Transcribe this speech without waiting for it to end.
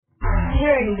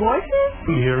Hearing Voices?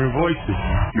 Hearing Voices.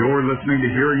 You're listening to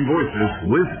Hearing Voices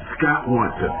with Scott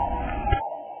Watson.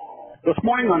 This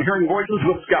morning on Hearing Voices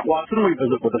with Scott Watson, we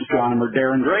visit with astronomer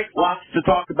Darren Drake. Lots to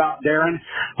talk about, Darren.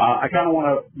 I kind of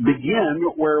want to begin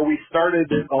where we started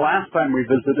the last time we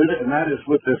visited, and that is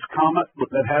with this comet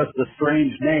that has the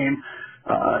strange name.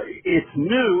 It's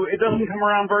new. It doesn't come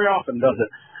around very often, does it?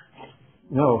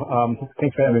 No,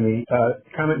 thanks for having me.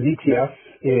 Comet VTF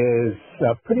is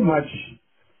pretty much,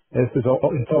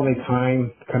 its only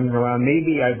time coming around.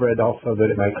 Maybe I've read also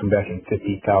that it might come back in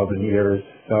 50,000 years.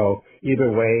 So either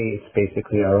way, it's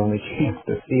basically our only chance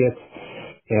to see it.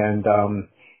 And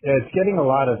it's getting a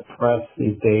lot of press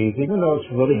these days, even though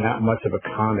it's really not much of a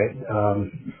comet.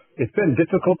 It's been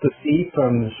difficult to see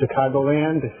from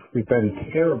Chicagoland. We've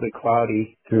been terribly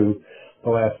cloudy through the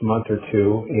last month or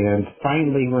two, and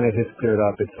finally when it has cleared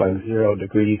up, it's like 0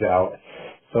 degrees out,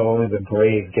 so only the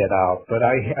brave get out. But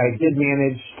I did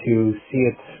manage to see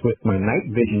it with my night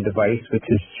vision device, which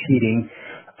is cheating.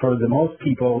 For the most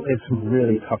people, it's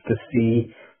really tough to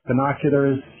see.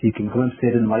 Binoculars, you can glimpse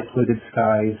it in light-fluted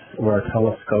skies, or a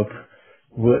telescope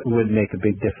would make a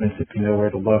big difference if you know where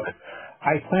to look.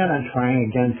 I plan on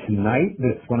trying again tonight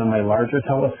with one of my larger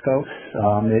telescopes.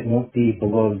 It won't be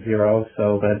below 0,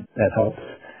 so that helps.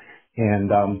 And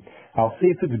I'll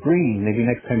see if it's green. Maybe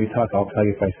next time we talk, I'll tell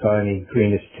you if I saw any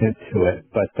greenish tint to it.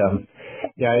 But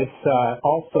yeah, it's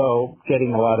also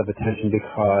getting a lot of attention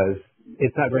because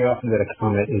it's not very often that a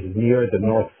comet is near the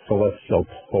North Celestial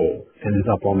Pole and is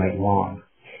up all night long.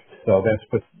 So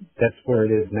that's where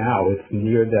it is now. It's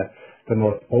near the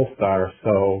North Pole Star,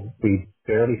 so we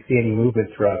barely see any movement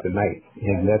throughout the night,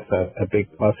 and that's a big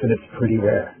plus, and it's pretty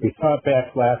rare. We saw it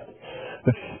back last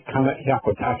with Comet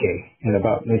Hyakutake in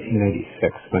about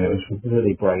 1996 when it was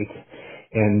really bright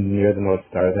and near the North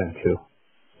Star then too.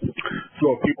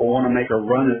 So if people want to make a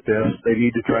run at this, they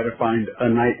need to try to find a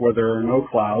night where there are no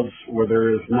clouds, where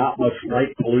there is not much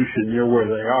light pollution near where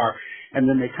they are, and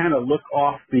then they kind of look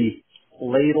off the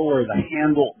ladle or the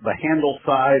handle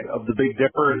side of the Big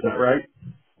Dipper. Is that right?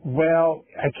 Well,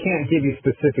 I can't give you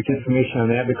specific information on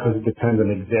that because it depends on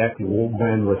exactly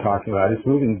when we're talking about. It's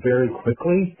moving very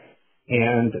quickly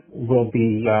and will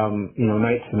be,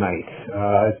 night to night.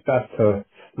 It's best to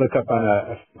look up on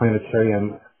a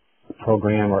planetarium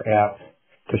program or app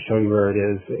to show you where it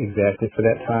is exactly for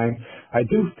that time. I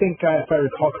do think, if I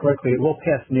recall correctly, it will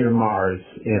pass near Mars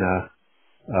in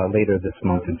later this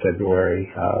month in February,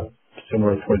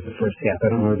 somewhere towards the first half. I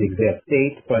don't know the exact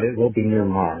date, but it will be near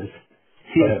Mars.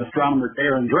 He is astronomer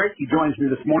Darren Drake. He joins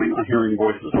me this morning on Hearing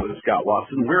Voices with Scott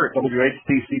Watson. We're at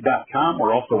WHTC.com.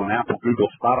 We're also on Apple, Google,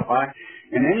 Spotify,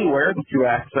 and anywhere that you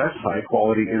access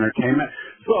high-quality entertainment.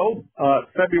 So,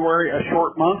 February, a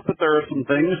short month, but there are some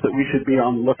things that we should be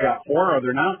on the lookout for, are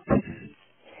there not?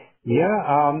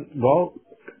 Yeah, well,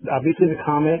 obviously the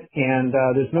comet, and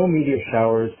there's no meteor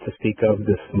showers to speak of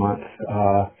this month.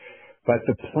 But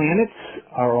the planets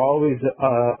are always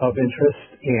of interest,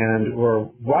 and we're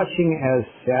watching as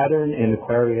Saturn in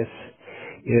Aquarius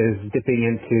is dipping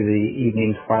into the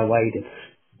evening twilight.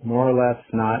 It's more or less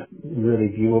not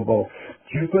really viewable.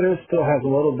 Jupiter still has a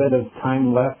little bit of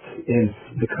time left in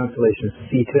the constellation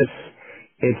Cetus.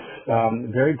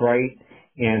 It's very bright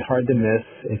and hard to miss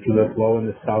if you look low in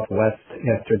the southwest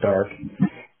after dark.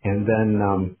 And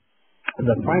then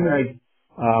the primary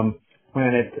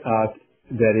planet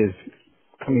that is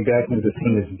coming back into the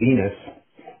scene is Venus.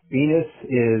 Venus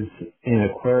is in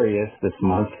Aquarius this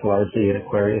month, largely in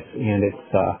Aquarius, and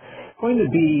it's going to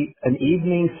be an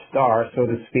evening star, so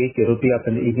to speak. It'll be up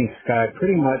in the evening sky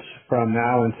pretty much from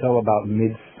now until about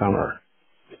midsummer.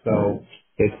 So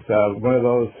it's one of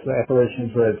those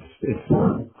apparitions where it's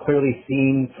clearly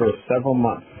seen for several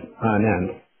months on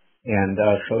end. And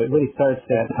so it really starts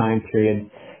that time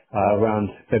period around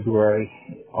February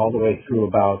all the way through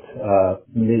about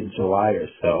mid-July or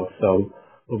so. So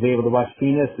we'll be able to watch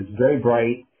Venus. It's very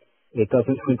bright. It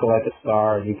doesn't twinkle like a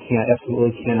star. You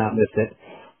absolutely cannot miss it.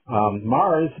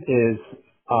 Mars is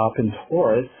up in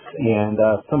Taurus, and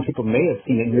some people may have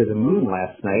seen it near the moon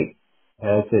last night,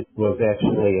 as it was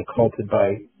actually occulted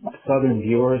by southern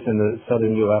viewers in the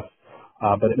southern U.S.,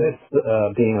 but it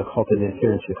missed being occulted in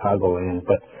here in Chicagoland.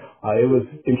 But it was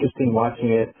interesting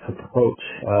watching it approach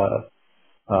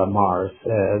Mars,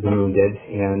 as the moon did.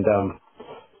 And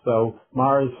so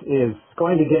Mars is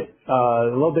going to get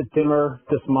a little bit dimmer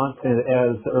this month, and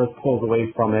as the Earth pulls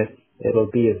away from it,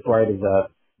 it'll be as bright as a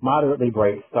moderately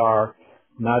bright star,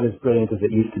 not as brilliant as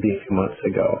it used to be a few months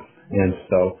ago. And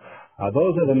so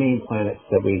those are the main planets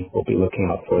that we will be looking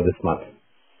out for this month.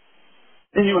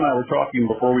 And you and I were talking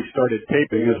before we started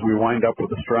taping as we wind up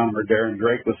with astronomer Darren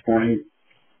Drake this morning.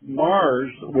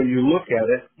 Mars, when you look at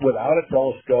it, without a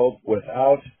telescope,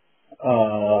 without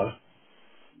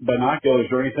binoculars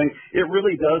or anything, it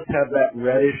really does have that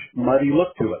reddish, muddy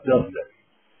look to it, doesn't it?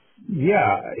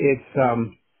 Yeah, it's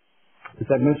as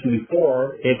I mentioned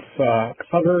before, it's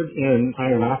covered in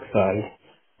iron oxide,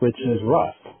 which is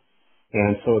rust,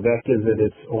 and so that gives it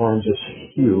its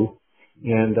orangish hue,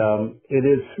 and it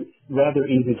is rather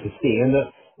easy to see. And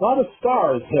a lot of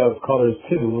stars have colors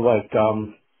too, like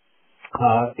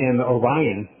in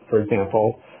Orion, for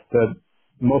example, the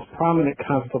most prominent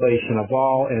constellation of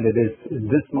all, and it is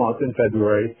this month in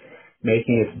February,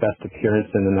 making its best appearance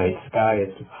in the night sky.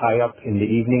 It's high up in the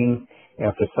evening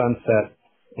after sunset,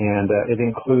 and it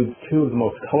includes two of the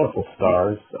most colorful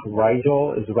stars.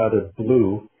 Rigel is rather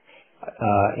blue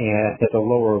and at the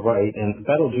lower right, and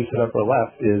Betelgeuse at upper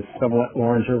left is somewhat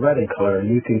orange or red in color. And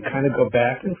you can kind of go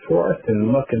back and forth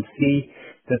and look and see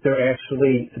that they're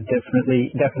actually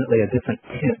definitely a different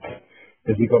tint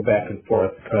as you go back and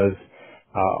forth, because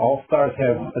all stars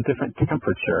have a different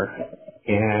temperature.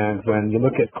 And when you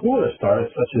look at cooler stars,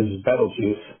 such as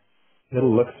Betelgeuse,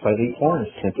 it'll look slightly orange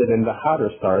tinted, and the hotter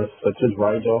stars, such as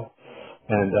Rigel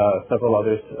and several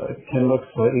others, can look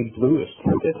slightly bluish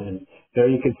tinted. And there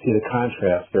you can see the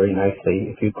contrast very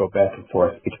nicely if you go back and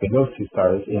forth between those two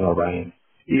stars in Orion.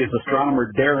 He is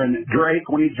astronomer Darren Drake.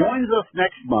 When he joins us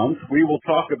next month, we will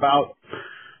talk about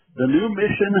the new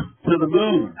mission to the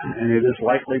moon, and it is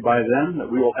likely by then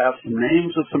that we will have some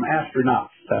names of some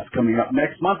astronauts. That's coming up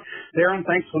next month. Darren,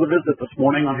 thanks for the visit this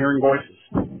morning on Hearing Voices.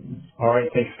 All right,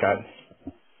 thanks, Scott.